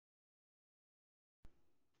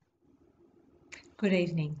Good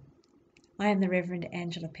evening. I am the Reverend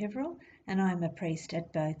Peverell, and I am a priest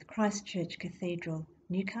at both Christ Church Cathedral,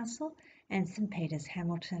 Newcastle, and St Peter's,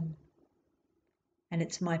 Hamilton. And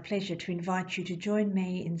it's my pleasure to invite you to join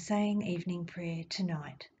me in saying evening prayer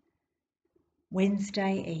tonight,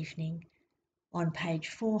 Wednesday evening, on page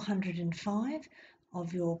 405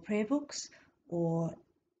 of your prayer books, or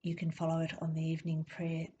you can follow it on the evening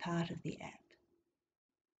prayer part of the app.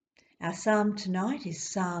 Our psalm tonight is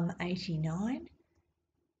Psalm 89.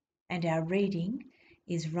 And our reading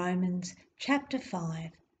is Romans chapter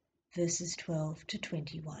 5, verses 12 to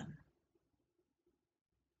 21.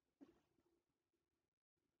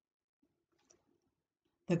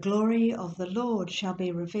 The glory of the Lord shall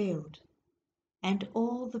be revealed, and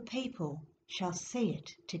all the people shall see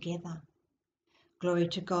it together. Glory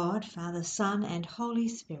to God, Father, Son, and Holy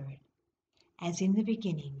Spirit, as in the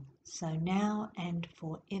beginning, so now and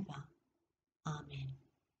forever. Amen.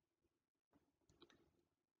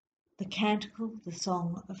 The Canticle, the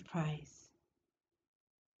Song of Praise.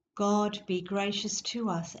 God, be gracious to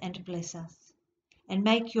us and bless us, and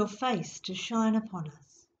make your face to shine upon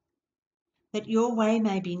us, that your way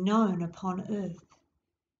may be known upon earth,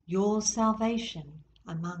 your salvation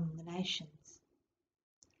among the nations.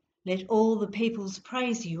 Let all the peoples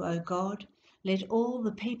praise you, O God, let all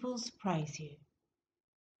the peoples praise you.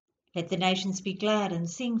 Let the nations be glad and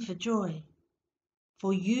sing for joy,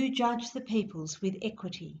 for you judge the peoples with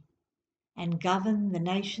equity and govern the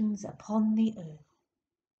nations upon the earth.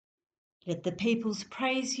 Let the peoples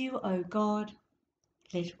praise you, O God,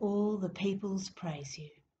 let all the peoples praise you.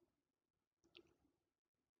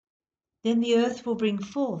 Then the earth will bring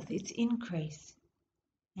forth its increase,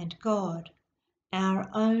 and God, our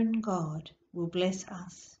own God, will bless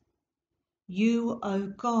us. You, O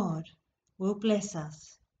God, will bless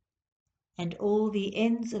us, and all the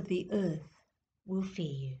ends of the earth will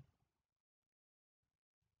fear you.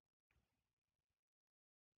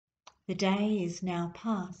 The day is now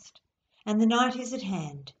past, and the night is at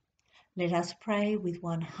hand. Let us pray with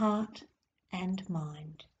one heart and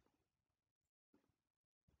mind.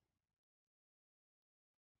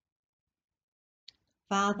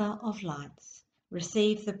 Father of lights,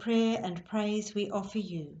 receive the prayer and praise we offer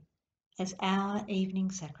you as our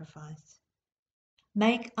evening sacrifice.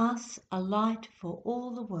 Make us a light for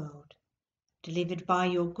all the world, delivered by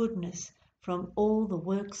your goodness from all the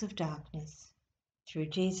works of darkness, through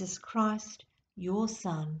Jesus Christ, your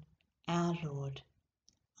Son, our Lord.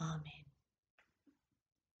 Amen.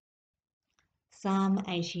 Psalm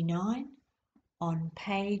 89 on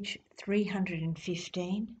page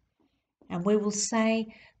 315, and we will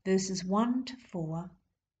say verses 1 to 4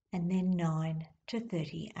 and then 9 to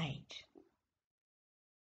 38.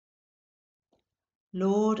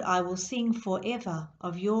 Lord, I will sing forever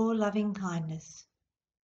of your loving kindness.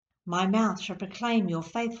 My mouth shall proclaim your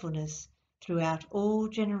faithfulness throughout all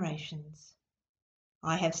generations.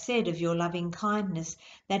 I have said of your loving kindness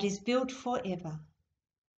that is built forever.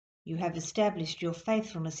 You have established your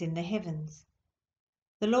faithfulness in the heavens.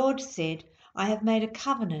 The Lord said, I have made a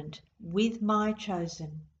covenant with my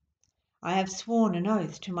chosen. I have sworn an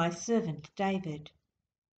oath to my servant David.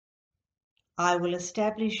 I will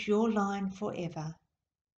establish your line forever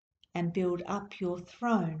and build up your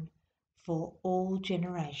throne for all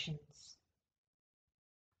generations.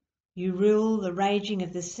 You rule the raging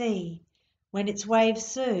of the sea. When its waves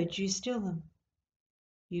surge, you still them.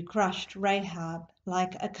 You crushed Rahab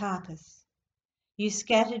like a carcass. You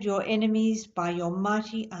scattered your enemies by your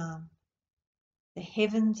mighty arm. The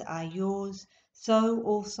heavens are yours, so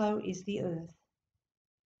also is the earth.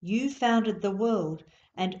 You founded the world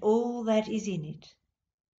and all that is in it.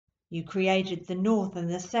 You created the north and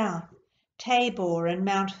the south. Tabor and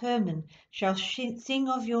Mount Hermon shall sing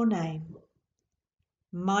of your name.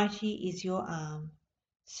 Mighty is your arm,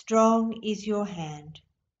 strong is your hand,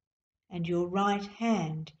 and your right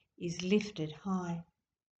hand is lifted high.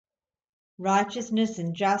 Righteousness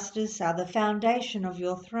and justice are the foundation of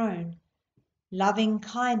your throne. Loving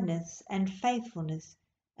kindness and faithfulness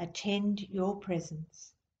attend your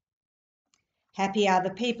presence. Happy are the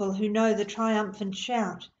people who know the triumphant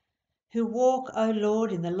shout, who walk, O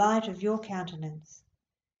Lord, in the light of your countenance.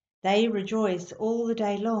 They rejoice all the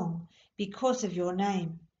day long because of your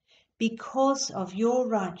name. Because of your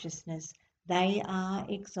righteousness, they are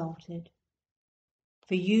exalted.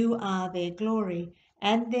 For you are their glory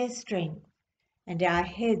and their strength, and our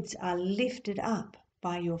heads are lifted up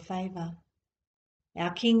by your favour.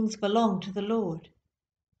 Our kings belong to the Lord,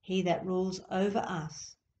 he that rules over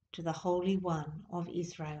us, to the Holy One of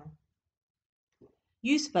Israel.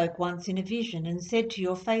 You spoke once in a vision and said to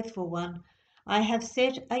your faithful one, I have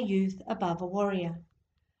set a youth above a warrior.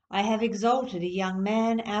 I have exalted a young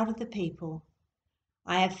man out of the people.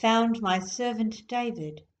 I have found my servant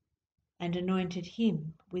David and anointed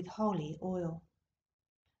him with holy oil.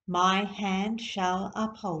 My hand shall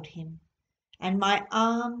uphold him, and my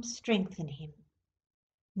arm strengthen him.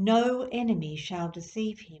 No enemy shall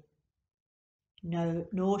deceive him, no,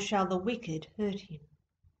 nor shall the wicked hurt him.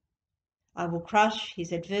 I will crush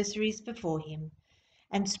his adversaries before him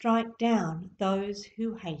and strike down those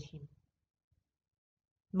who hate him.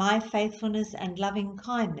 My faithfulness and loving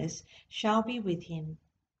kindness shall be with him,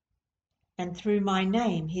 and through my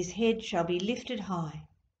name his head shall be lifted high.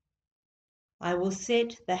 I will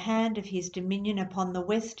set the hand of his dominion upon the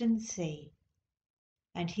western sea,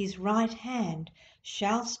 and his right hand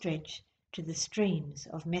shall stretch to the streams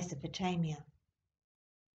of Mesopotamia.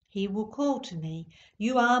 He will call to me,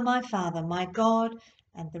 "You are my Father, my God,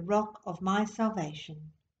 and the rock of my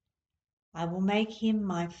salvation." I will make him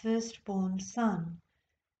my firstborn son,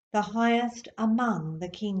 the highest among the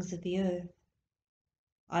kings of the earth.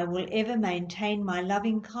 I will ever maintain my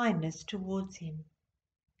loving kindness towards him,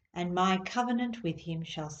 and my covenant with him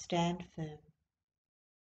shall stand firm.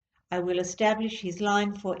 I will establish his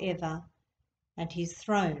line forever, and his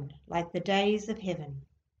throne like the days of heaven.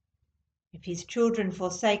 If his children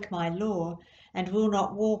forsake my law and will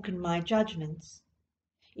not walk in my judgments,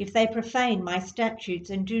 if they profane my statutes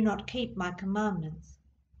and do not keep my commandments,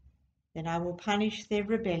 then I will punish their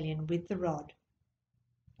rebellion with the rod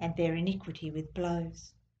and their iniquity with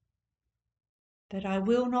blows. But I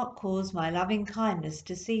will not cause my loving kindness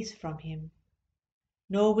to cease from him,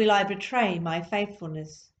 nor will I betray my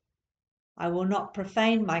faithfulness. I will not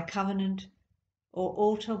profane my covenant or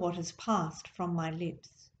alter what has passed from my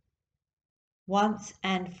lips. Once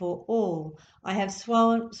and for all I have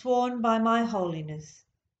sworn by my holiness,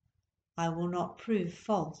 I will not prove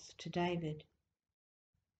false to David.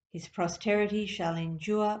 His posterity shall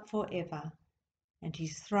endure forever, and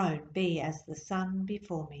his throne be as the sun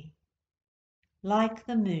before me, like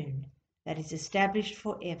the moon that is established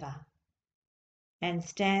forever and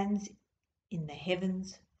stands in the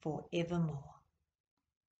heavens forevermore.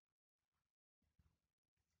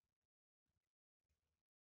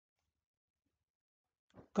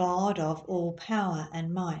 God of all power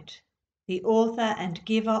and might, the author and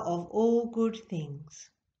giver of all good things,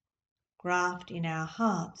 graft in our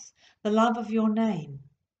hearts the love of your name,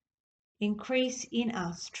 increase in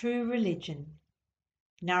us true religion,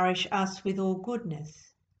 nourish us with all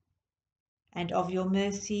goodness, and of your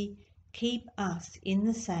mercy keep us in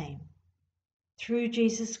the same, through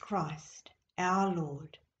Jesus Christ our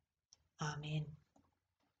Lord. Amen.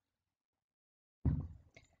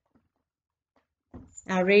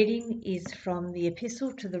 Our reading is from the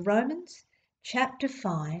Epistle to the Romans, chapter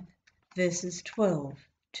 5, verses 12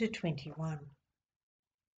 to 21.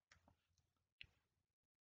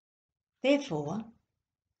 Therefore,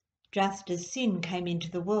 just as sin came into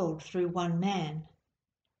the world through one man,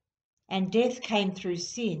 and death came through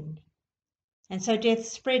sin, and so death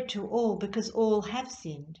spread to all because all have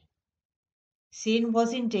sinned. Sin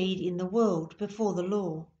was indeed in the world before the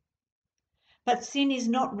law, but sin is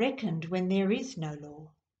not reckoned when there is no law.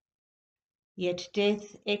 Yet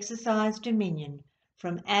death exercised dominion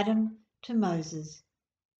from Adam to Moses,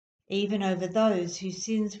 even over those whose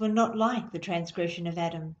sins were not like the transgression of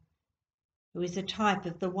Adam, who is a type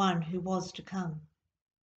of the one who was to come.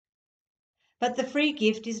 But the free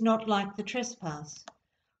gift is not like the trespass,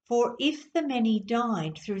 for if the many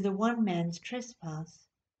died through the one man's trespass,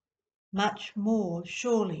 much more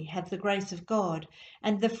surely have the grace of God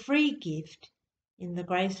and the free gift in the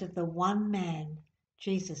grace of the one man,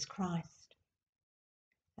 Jesus Christ,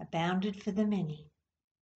 abounded for the many.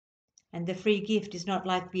 And the free gift is not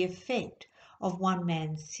like the effect of one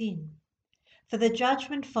man's sin, for the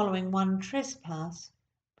judgment following one trespass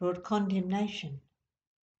brought condemnation,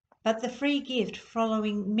 but the free gift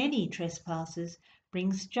following many trespasses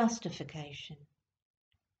brings justification.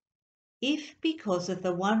 If because of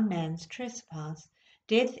the one man's trespass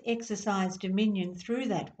death exercised dominion through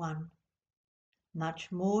that one,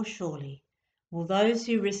 much more surely will those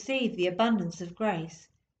who receive the abundance of grace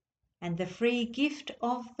and the free gift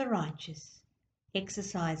of the righteous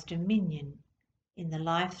exercise dominion in the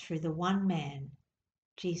life through the one man,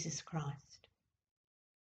 Jesus Christ.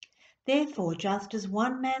 Therefore, just as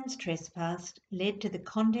one man's trespass led to the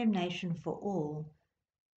condemnation for all,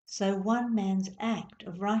 so one man's act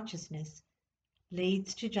of righteousness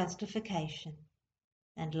leads to justification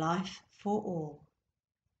and life for all.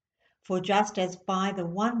 For just as by the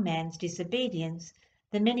one man's disobedience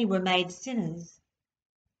the many were made sinners,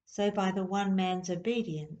 so by the one man's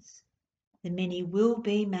obedience the many will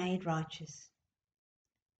be made righteous.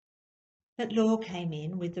 that law came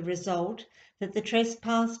in with the result that the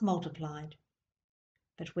trespass multiplied.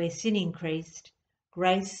 But where sin increased,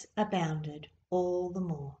 grace abounded all the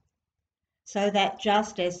more, so that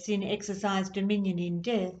just as sin exercised dominion in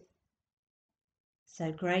death,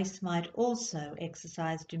 so grace might also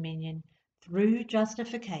exercise dominion through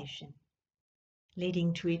justification,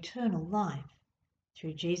 leading to eternal life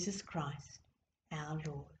through Jesus Christ our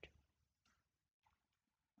Lord.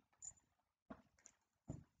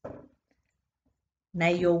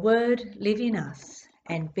 May your word live in us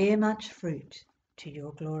and bear much fruit to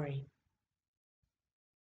your glory.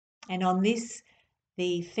 And on this,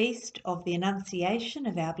 the feast of the Annunciation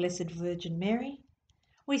of our Blessed Virgin Mary,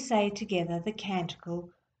 we say together the canticle,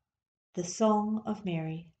 the Song of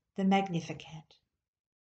Mary, the Magnificat.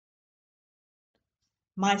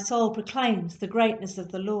 My soul proclaims the greatness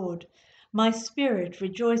of the Lord. My spirit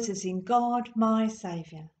rejoices in God my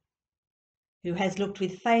Saviour, who has looked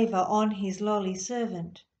with favour on his lowly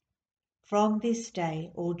servant. From this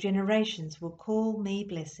day all generations will call me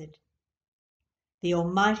blessed. The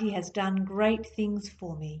Almighty has done great things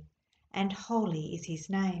for me, and holy is his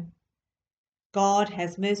name. God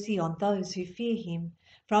has mercy on those who fear him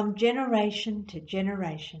from generation to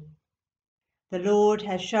generation. The Lord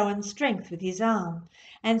has shown strength with his arm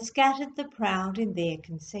and scattered the proud in their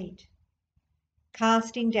conceit,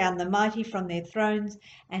 casting down the mighty from their thrones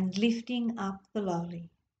and lifting up the lowly.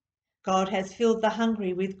 God has filled the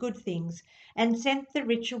hungry with good things and sent the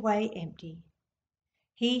rich away empty.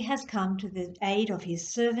 He has come to the aid of his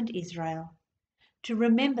servant Israel, to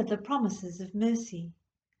remember the promises of mercy,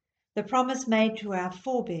 the promise made to our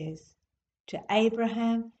forebears, to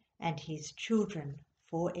Abraham and his children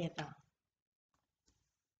forever.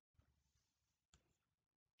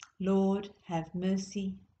 Lord, have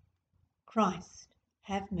mercy. Christ,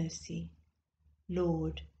 have mercy.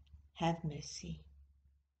 Lord, have mercy.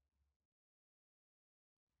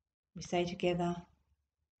 We say together,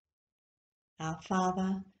 Our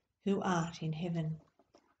Father, who art in heaven,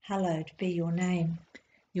 hallowed be your name.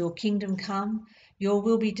 Your kingdom come, your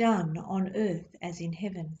will be done on earth as in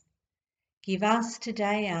heaven. Give us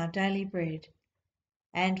today our daily bread,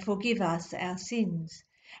 and forgive us our sins,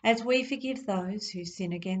 as we forgive those who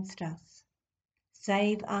sin against us.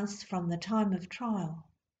 Save us from the time of trial,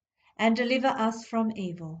 and deliver us from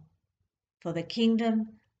evil. For the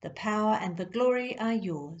kingdom, the power, and the glory are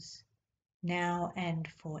yours, now and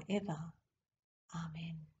forever.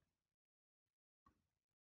 Amen.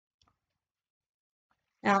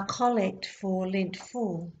 Our collect for Lent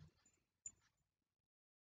Fall.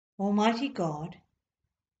 Almighty God,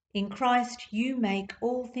 in Christ you make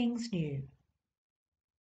all things new.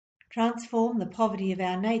 Transform the poverty of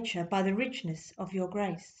our nature by the richness of your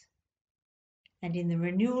grace, and in the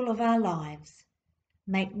renewal of our lives,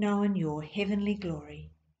 make known your heavenly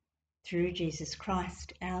glory. Through Jesus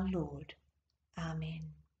Christ our Lord. Amen.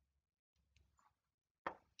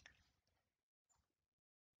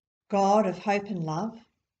 God of hope and love,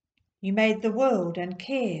 you made the world and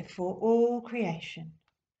care for all creation,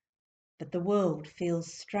 but the world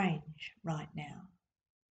feels strange right now.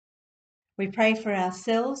 We pray for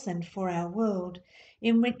ourselves and for our world,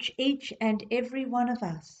 in which each and every one of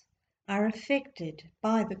us are affected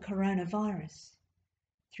by the coronavirus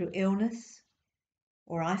through illness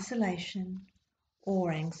or isolation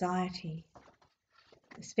or anxiety,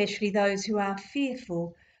 especially those who are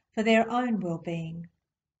fearful for their own well-being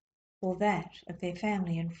or that of their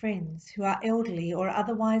family and friends who are elderly or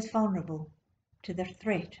otherwise vulnerable to the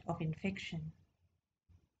threat of infection.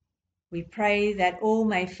 We pray that all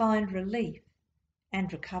may find relief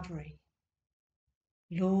and recovery.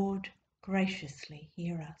 Lord, graciously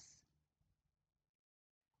hear us.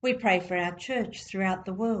 We pray for our Church throughout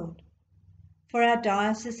the world, for our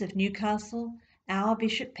Diocese of Newcastle, our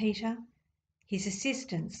Bishop Peter, his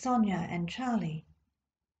assistants Sonia and Charlie,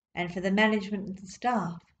 and for the management and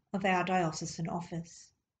staff of our diocesan office.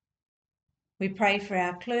 We pray for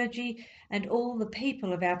our clergy and all the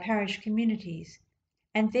people of our parish communities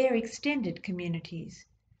and their extended communities,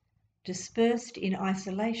 dispersed in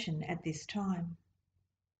isolation at this time.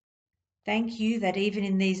 Thank you that even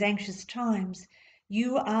in these anxious times,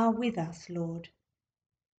 you are with us, Lord.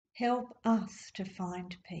 Help us to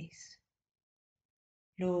find peace.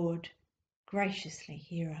 Lord, graciously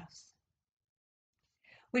hear us.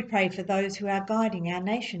 We pray for those who are guiding our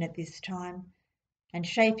nation at this time and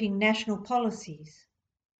shaping national policies,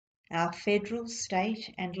 our federal,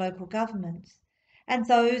 state and local governments, and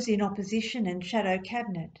those in opposition and shadow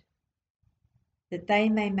cabinet, that they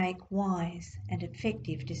may make wise and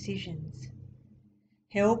effective decisions.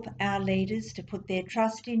 Help our leaders to put their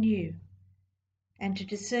trust in you and to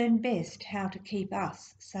discern best how to keep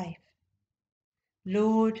us safe.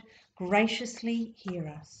 Lord, graciously hear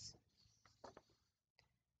us.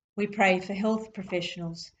 We pray for health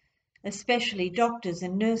professionals, especially doctors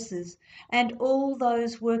and nurses, and all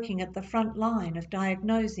those working at the front line of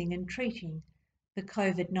diagnosing and treating the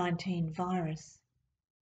COVID-19 virus,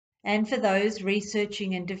 and for those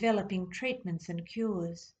researching and developing treatments and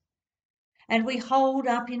cures. And we hold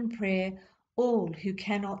up in prayer all who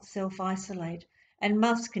cannot self-isolate and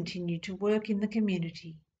must continue to work in the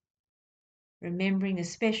community, remembering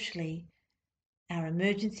especially our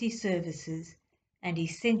emergency services and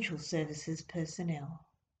essential services personnel.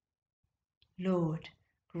 Lord,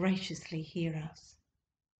 graciously hear us.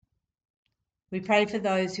 We pray for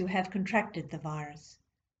those who have contracted the virus,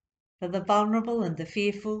 for the vulnerable and the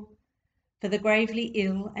fearful, for the gravely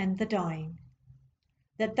ill and the dying,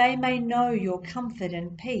 that they may know your comfort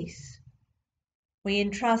and peace. We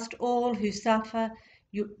entrust all who suffer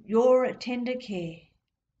your tender care.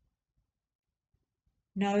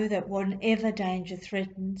 Know that whatever danger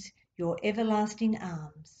threatens, your everlasting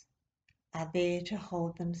arms are there to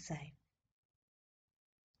hold them safe.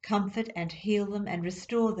 Comfort and heal them and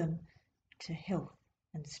restore them to health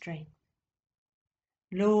and strength.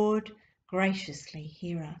 Lord, graciously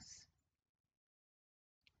hear us.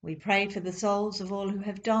 We pray for the souls of all who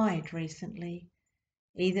have died recently,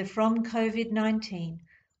 either from COVID-19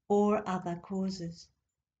 or other causes,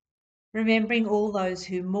 remembering all those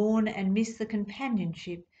who mourn and miss the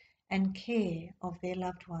companionship and care of their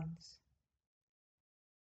loved ones.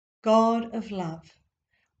 God of love,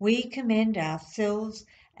 we commend ourselves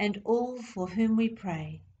and all for whom we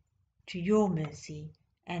pray to your mercy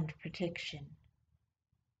and protection.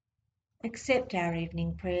 Accept our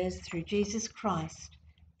evening prayers through Jesus Christ,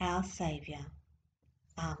 our Saviour.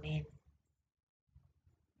 Amen.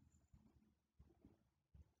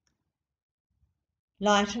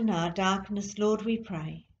 Lighten our darkness, Lord, we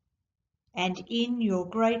pray, and in your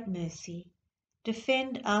great mercy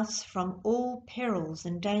defend us from all perils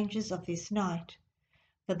and dangers of this night,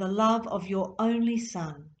 for the love of your only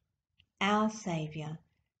Son, our Saviour,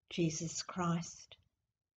 Jesus Christ.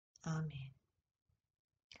 Amen.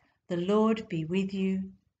 The Lord be with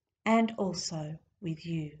you and also with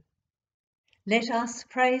you. Let us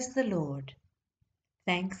praise the Lord.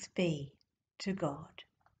 Thanks be to God.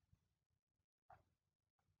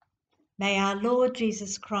 May our Lord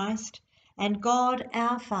Jesus Christ and God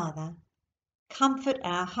our Father comfort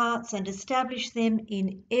our hearts and establish them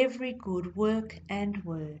in every good work and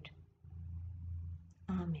word.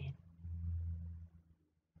 Amen.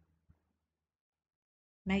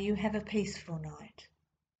 May you have a peaceful night,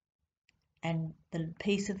 and the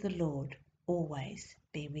peace of the Lord always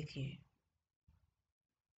be with you.